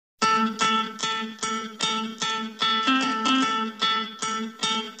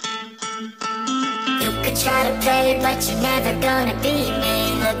try to play, but you're never gonna beat me.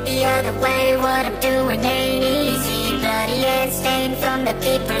 Look the other way, what I'm doing ain't easy. Bloody hands stained from the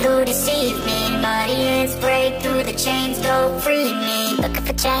people who deceive me. Muddy hands break through the chains, go free me. Looking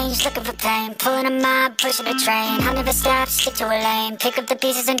for change, looking for pain, pulling a mob, pushing a train. I'll never stop, stick to a lane, pick up the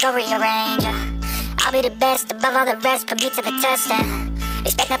pieces and go rearrange. I'll be the best above all the rest, put me to the test and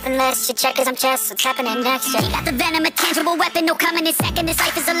expect nothing less. Your checkers, I'm chess, what's happening next? He got the venom, a tangible weapon, no coming in second. This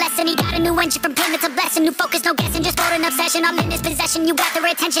life is a lesson. He got a new engine from pain, it's a blessing. New focus, no guessing, just hold an obsession. I'm in this possession, you got their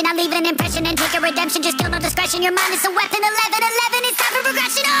attention. I'll leave an impression and take a redemption. Just kill no discretion, your mind is a weapon. 11, it's time for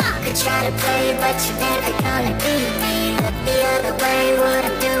progression. You could try to play, but you're never gonna beat me. Look the other way, what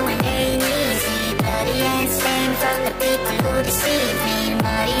I'm doing ain't easy. Bloody hands stained from the people who deceive me.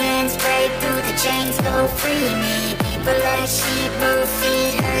 Muddy hands break through the chains, go free me. People like sheep move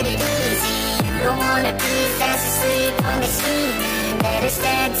feet, hurt it easy. You don't wanna be fast asleep on the scheming. Better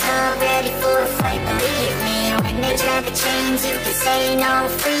stand tall, ready for a fight, believe me. When they try to change, you can say no,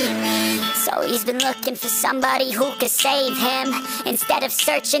 free me. So he's been looking for somebody who could save him, instead of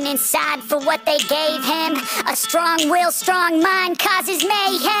searching inside for what they gave him. A strong will, strong mind causes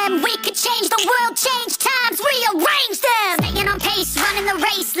mayhem. We could change the world, change times, rearrange them. Staying on pace, running the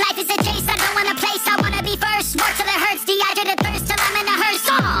race. Life is a chase, I don't wanna place. I wanna be first, work till it hurts, dehydrated thirst till I'm in a hearse.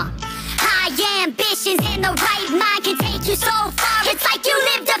 High ambitions in the right mind can take you so far. It's like you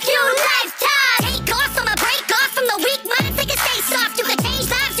lived a few lifetimes. Take off from a break off from the weak minds, they can stay soft. You can change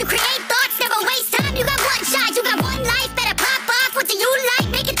lives, you create thoughts, never waste time. You got one shot, you got one life, better pop off. What do you like?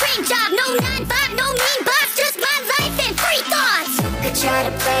 Make a dream job. No 9-5, no mean boss, just my life and free thoughts. You could try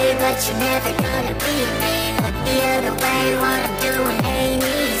to play, but you're never gonna beat me. Look the other way, what I'm doing ain't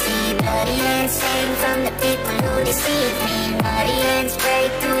easy. Bloody hands stained from the people who deceive me. Muddy hands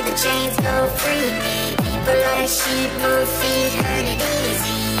break through the chains, go free me. People like sheep move feet, hurt it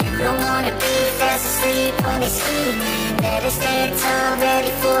easy. You don't wanna be fast asleep on the scheming. Better stand tall,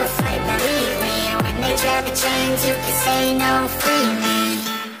 ready for a fight, believe me. When they try to change, you can say no, free me.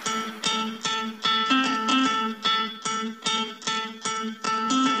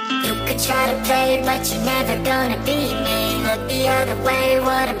 You could try to play, but you're never gonna beat me. Look the other way,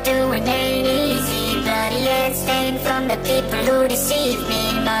 what I'm doing ain't easy. Bloody hands stained from the people who deceive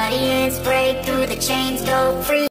me. Muddy hands break through the chains, go free.